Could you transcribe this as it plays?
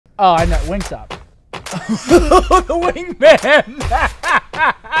Oh, I know. Wingstop. The wingman.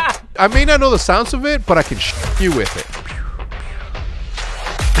 I may not know the sounds of it, but I can you with it.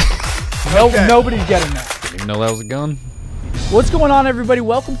 Nobody's getting that. Didn't even know that was a gun. What's going on, everybody?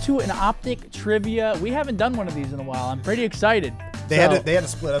 Welcome to an OpTic Trivia. We haven't done one of these in a while. I'm pretty excited. They had to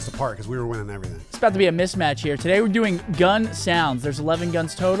split us apart because we were winning everything. It's about to be a mismatch here. Today we're doing gun sounds. There's 11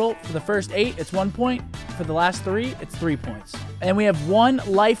 guns total. For the first 8, it's 1 point. For the last 3, it's 3 points. And we have one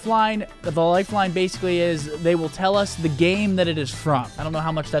lifeline. The lifeline basically is they will tell us the game that it is from. I don't know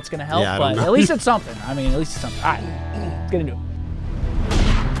how much that's going to help, but at least it's something. I mean, at least it's something. All right, let's get into it.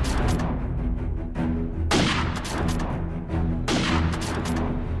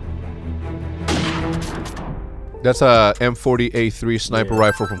 That's a M40A3 sniper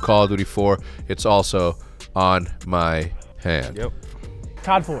rifle from Call of Duty 4. It's also on my hand. Yep.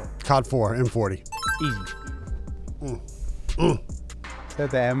 COD 4. COD 4, M40. Easy. Is that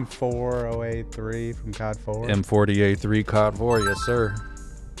the M40A3 from COD 4? M40A3 COD 4, yes sir.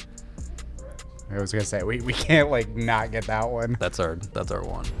 I was gonna say we can't like not get that one. That's our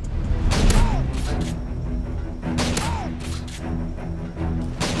one.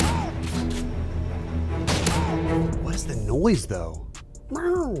 What is the noise though?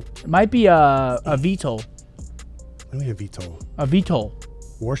 It might be a VTOL. What do you mean a VTOL? A VTOL.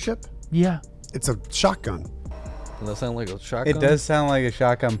 Warship? Yeah. It's a shotgun. Does that sound like a shotgun? It does sound like a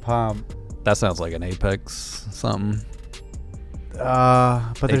shotgun pump. That sounds like an Apex something.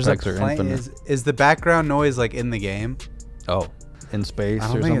 But there's Apex a or plane. Infinite. Is the background noise like in the game? Oh, in space I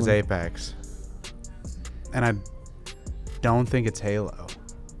or don't think it's something? Apex. And I don't think it's Halo.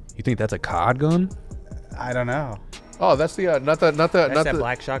 You think that's a COD gun? I don't know. Oh, that's the not That's the that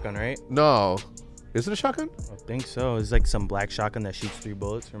black shotgun, right? No, is it a shotgun? I think so. It's like some black shotgun that shoots 3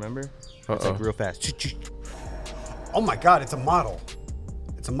 bullets. Remember? It's like real fast. Oh my god, it's a model.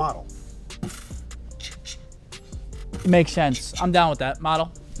 It's a model. Makes sense. I'm down with that.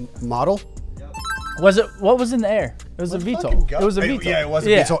 Model. Model? Was it? What was in the air? It was a VTOL. It was a VTOL. Yeah, it was a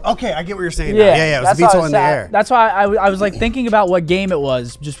VTOL. Okay, I get what you're saying Yeah, now. Yeah, it was a VTOL in the air. That's why I was like thinking about what game it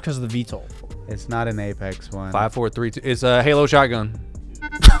was just because of the VTOL. It's not an Apex one. 5, 4, 3, 2. It's a Halo shotgun.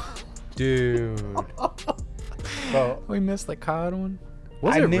 Dude. Well, We missed the COD one.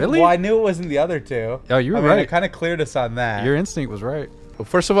 Was I it knew, really? Well, I knew it wasn't the other two. Oh, you were I mean, right. it kind of cleared us on that. Your instinct was right. Well,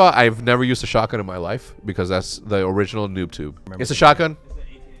 first of all, I've never used a shotgun in my life because that's the original noob tube. It's a shotgun.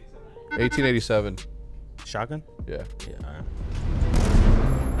 1887. Shotgun? Yeah. Yeah.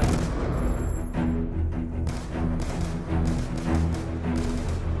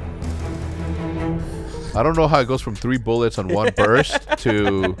 I don't know how it goes from 3 bullets on one burst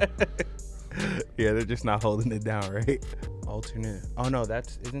to. Yeah, they're just not holding it down, right? Alternate. Oh no,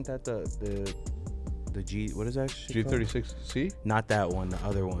 isn't that the G? What is that? shit called? G36C? Not that one. The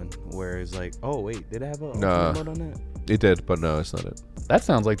other one where it's like, oh wait, did it have a Nah. alternate mode on that? It did, but no, it's not it. That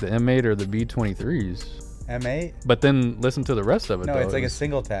sounds like the M8 or the B23s. M8? But then listen to the rest of it. No, though. it's like a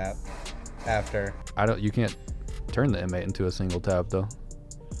single tap after. You can't turn the M8 into a single tap though.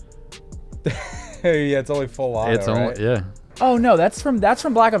 Yeah, it's only full auto, It's only right? yeah. Oh no, that's from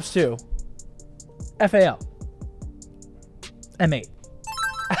Black Ops 2. FAL. M8.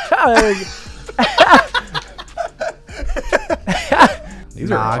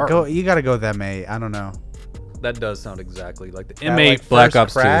 These are you gotta go with M8. I don't know. That does sound exactly like the Yeah, M8 like Black first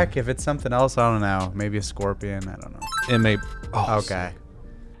Ops crack. If it's something else, I don't know. Maybe a Scorpion. I don't know. 2. M8. Oh, Okay.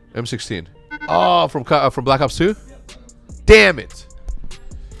 M16. Oh, from Black Ops 2? Damn it.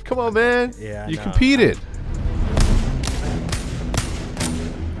 Come on, man. Yeah, I You know. competed.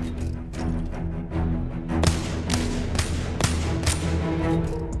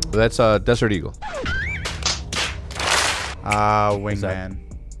 That's Desert Eagle. Wingman.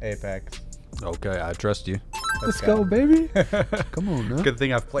 Apex. Okay, I trust you. Let's go, baby. Come on, now. Good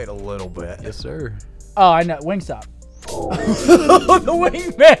thing I've played a little bit. Yes, sir. Oh, I know. Wingstop. The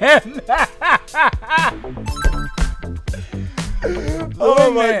wingman.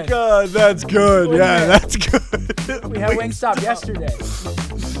 Oh my god, that's good. Yeah, that's good. We had Wingstop yesterday.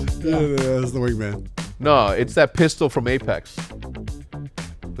 Yeah, that's the wingman. No, it's that pistol from Apex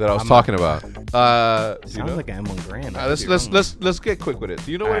that I was talking about. Sounds you know? like an M1 Grand. Let's get quick with it.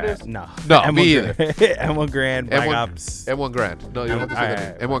 Do you know what it is? No. No, M1 me either. M1 Grand, Black M1, Ops. M1 Grand. No, you don't have to say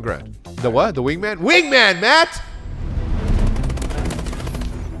Alright, that. M1 Grand. The what? The wingman? Wingman, Matt!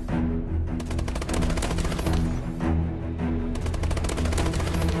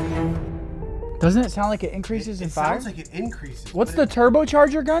 Doesn't it sound like it increases in fire? Sounds like it increases. What's the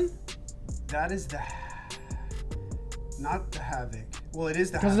turbocharger gun? That is the... Not the Havoc. Well, it is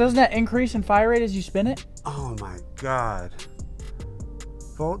the Because Havoc. doesn't that increase in fire rate as you spin it? Oh my god.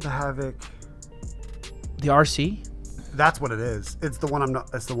 Vault the Havoc. The RC? That's what it is. It's the one I'm not.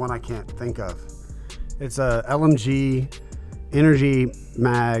 It's the one I can't think of. It's a LMG, Energy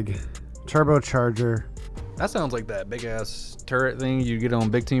Mag, turbocharger. That sounds like that big ass turret thing you get on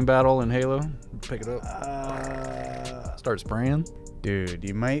Big Team Battle in Halo. Pick it up. Start spraying. Dude,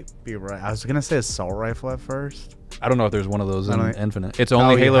 you might be right. I was gonna say assault rifle at first. I don't know if there's one of those in don't- Infinite. It's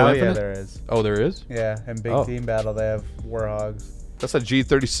only Halo Infinite? Yeah, there is. Oh, there is? Yeah, in Big Oh. Team Battle they have Warhogs. That's a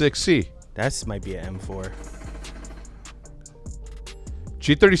G36C. That might be an M4.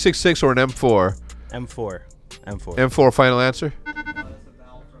 G36-6 or an M4? M4. M4. M4 final answer?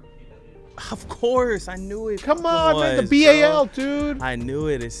 Of course, I knew it. Come on, man. The was, BAL, bro. dude. I knew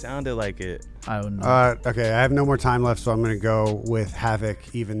it. It sounded like it. I don't know. Okay, I have no more time left, so I'm going to go with Havoc,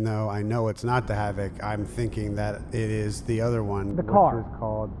 even though I know it's not the Havoc. I'm thinking that it is the other one. The car. Which is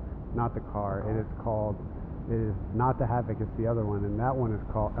called, not the car. It is not the Havoc, it's the other one, and that one is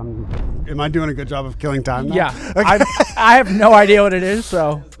called. Am I doing a good job of killing time now? Yeah. I have no idea what it is,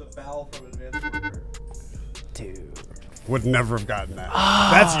 so. Would never have gotten that.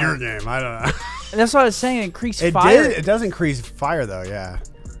 That's your game. I don't know. That's what I was saying. Increase It fire. did. It does increase fire, though, yeah.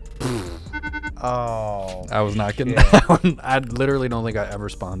 Oh. I was not getting that one. I literally don't think I ever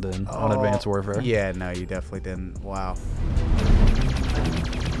spawned in on Advanced Warfare. Yeah, no, you definitely didn't. Wow.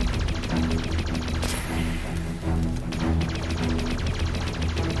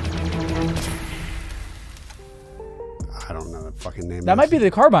 I don't know the fucking name. That might be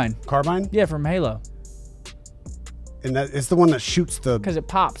the carbine. Carbine? Yeah, from Halo. And that it's the one that shoots the. Because it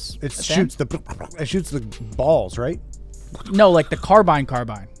pops. It at the shoots the. It shoots the balls, right? end. No, like the carbine.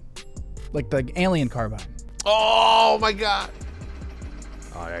 Like the alien carbine. Oh, my God.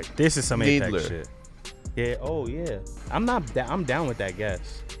 All right, this is some Needler. Apex shit. Yeah. Oh yeah. I'm down with that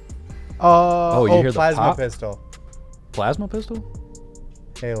guess. Oh, you hear the plasma pop? pistol. Plasma pistol?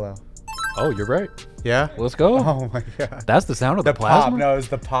 Halo. Oh, you're right. Yeah? Let's go. Oh my god. That's the sound of the, The plasma? pop. No, it was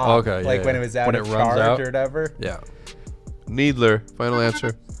the pop. Okay, Like yeah, when yeah. it was out When of it runs charge out. or whatever. Yeah. Needler, final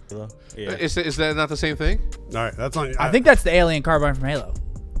answer. Yeah. Is that not the same thing? All right, that's on. I think that's the alien carbine from Halo.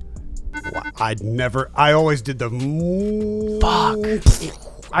 I always did the.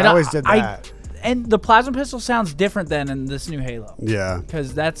 Fuck. I always did that. And the plasma pistol sounds different than in this new Halo. Yeah.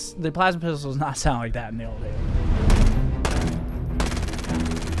 Because the plasma pistol does not sound like that in the old Halo.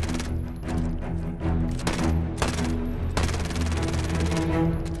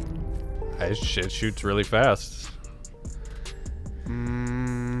 Shit shoots really fast.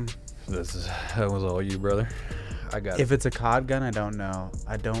 That was all you, brother. I got If it. it's a COD gun, I don't know.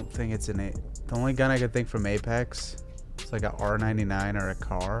 I don't think it's the only gun I could think from Apex. It's like a R99 or a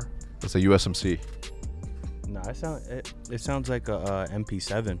car. It's a USMC. No, it sounds like a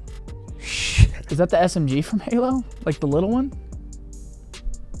MP7. Is that the SMG from Halo? Like the little one?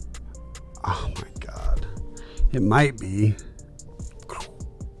 Oh my god. It might be.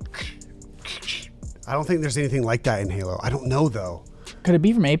 I don't think there's anything like that in Halo. I don't know though. Could it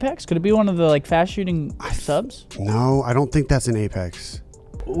be from Apex? Could it be one of the like fast shooting subs? No, I don't think that's in Apex.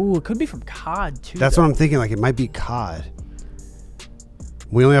 Ooh, it could be from COD too. That's what I'm thinking. Like it might be COD.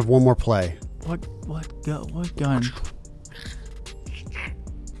 We only have one more play. What gun?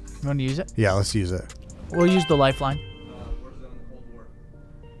 You want to use it? Yeah, let's use it. We'll use the lifeline.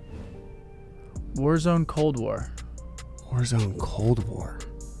 Warzone Cold War. Warzone Cold War.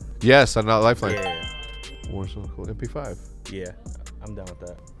 Yes, I'm not Lifeline. Yeah. Warzone Cold MP5. Yeah. I'm down with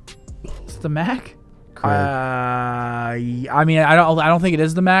that. It's the Mac. Correct. I mean, I don't think it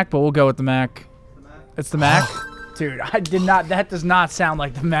is the Mac, but we'll go with the Mac. It's the Mac. Dude, that does not sound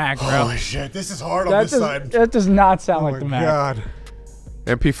like the Mac, bro. Holy shit, this is hard on this side. That does not sound like Oh the my Mac. god.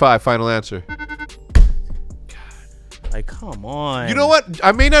 MP5, final answer. Like, come on. You know what?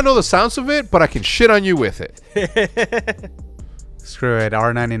 I may not know the sounds of it, but I can shit on you with it. Screw it.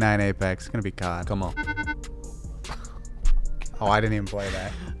 R99 Apex. It's gonna be COD. Come on. Oh, I didn't even play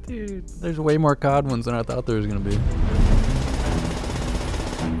that. Dude, there's way more COD ones than I thought there was going to be.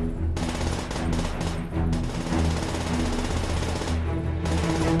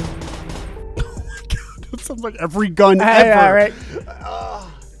 That sounds like every gun Hey, ever. all right.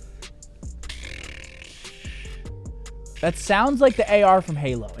 That sounds like the AR from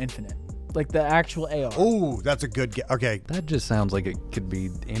Halo Infinite. Like the actual AR. Ooh, that's a good guess. Okay. That just sounds like it could be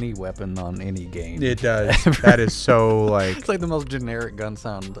any weapon on any game. It does. That is so like. It's like the most generic gun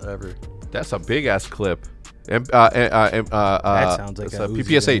sound ever. That's a big ass clip. That sounds like it's a a Uzi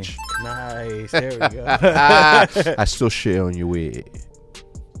PPSH. gun. Nice. There we go. I still shit on you with it.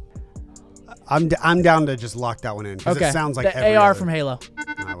 I'm down to just lock that one in. 'Cause Okay. It sounds like the every AR other- from Halo.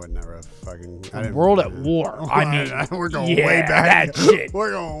 I would never have. fucking World at War. I mean, we're going yeah, way back. that shit.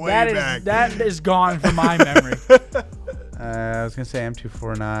 We're going way back. That is gone from my memory. I was gonna say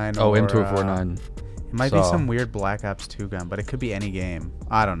M249. Oh, or, M249. It might be some weird Black Ops 2 gun, but it could be any game.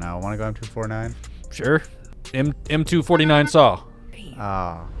 I don't know. Want to go M249? Sure. M249 saw.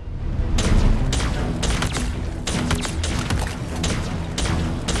 Ah.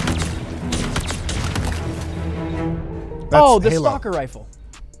 Oh, the Halo. Stalker rifle.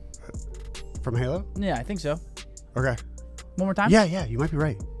 From Halo? Yeah, I think so. Okay. One more time? Yeah, you might be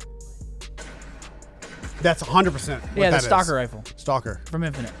right. That's 100%. Yeah, the Stalker rifle Stalker. from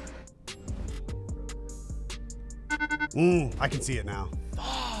Infinite. I can see it now.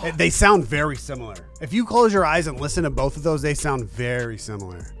 They sound very similar. If you close your eyes and listen to both of those, they sound very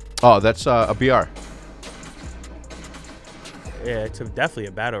similar. Oh, that's a BR. Yeah, it's definitely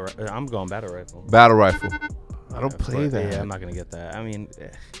a battle. I'm going battle rifle. Battle rifle. I don't play But, that. Yeah, I'm not gonna get that. I mean,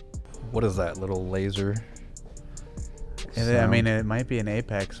 What is that little laser? I mean, it might be an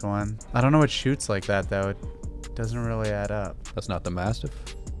Apex one. I don't know what shoots like that, though. It doesn't really add up. That's not the Mastiff.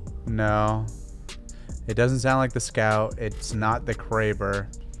 No. It doesn't sound like the Scout. It's not the Kraber.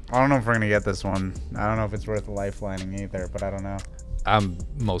 I don't know if we're going to get this one. I don't know if it's worth lifelining either, but I don't know. I'm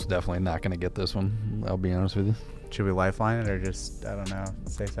most definitely not gonna get this one. I'll be honest with you. Should we lifeline it or just, I don't know,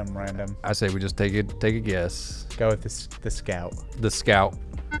 say something random? I say we just take a guess. Go with the Scout. The Scout.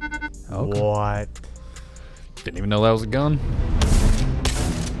 Okay. What? Didn't even know that was a gun.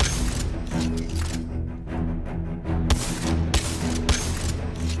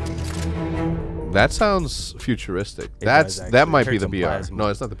 That sounds futuristic. It does, That actually. might be Heard the some BR. plasma. No,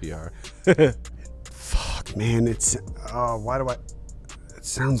 it's not the BR. Fuck, man. It's. Why do I. It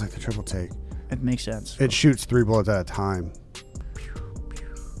sounds like the triple take. It makes sense. It shoots 3 bullets at a time.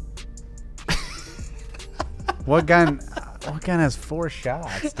 What gun has 4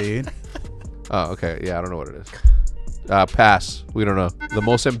 shots, dude? Oh, okay. Yeah, I don't know what it is. Pass. We don't know. The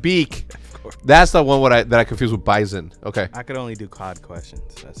Mozambique. That's the one that I confuse with Bison. Okay. I could only do COD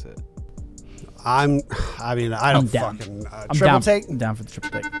questions. That's it. I don't I'm down. fucking. I'm Triple down. take? I'm down for the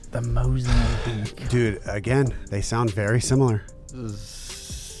triple take. The Mozambique. Dude, again, they sound very similar.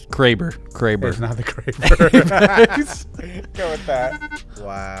 Kraber. It's not the Kraber. Go with that.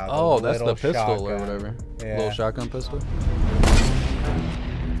 Wow. Oh, that's the little pistol or shotgun. whatever. Yeah. Little shotgun pistol.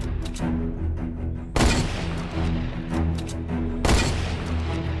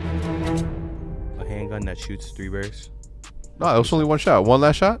 A handgun that shoots 3 bears. No, that was only one shot. One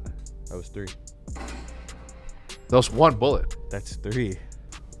last shot? That was 3. That was one bullet. That's 3.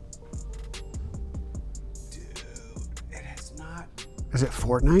 Is it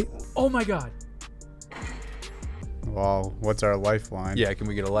Fortnite? Oh my god. Well, what's our lifeline? Yeah, can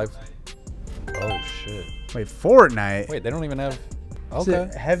we get a life? Oh shit. Wait, Fortnite? Wait, they don't even have. Is Okay.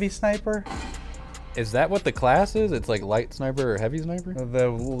 it heavy sniper? Is that what the class is? It's like light sniper or heavy sniper?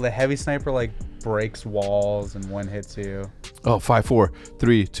 The heavy sniper like breaks walls and one hits you. Oh, 5, 4,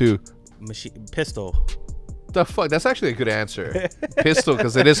 3, 2. Pistol. The fuck? That's actually a good answer. Pistol,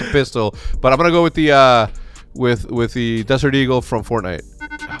 because it is a pistol. But I'm gonna go with the with the Desert Eagle from Fortnite.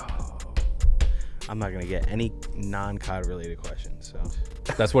 I'm not gonna get any non-COD related questions.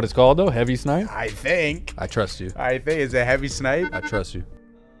 So That's what it's called though. Heavy snipe. I think. I trust you. Is it heavy snipe? I trust you.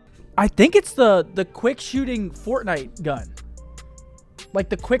 I think it's the quick shooting Fortnite gun. Like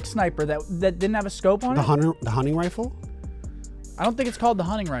the quick sniper that didn't have a scope on it. The hunting rifle? I don't think it's called the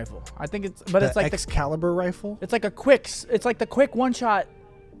hunting rifle. I think it's it's like Excalibur rifle? it's like the quick one shot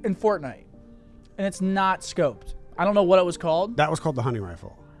in Fortnite. And it's not scoped. I don't know what it was called. That was called the hunting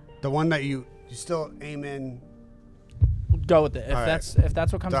rifle. The one that you still aim in. Go with it. If All right.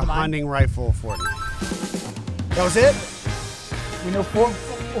 that's what comes The to mind. hunting rifle Fortnite. That was it? We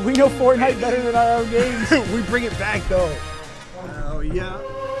know Fortnite better than our own games. We bring it back though. Oh yeah.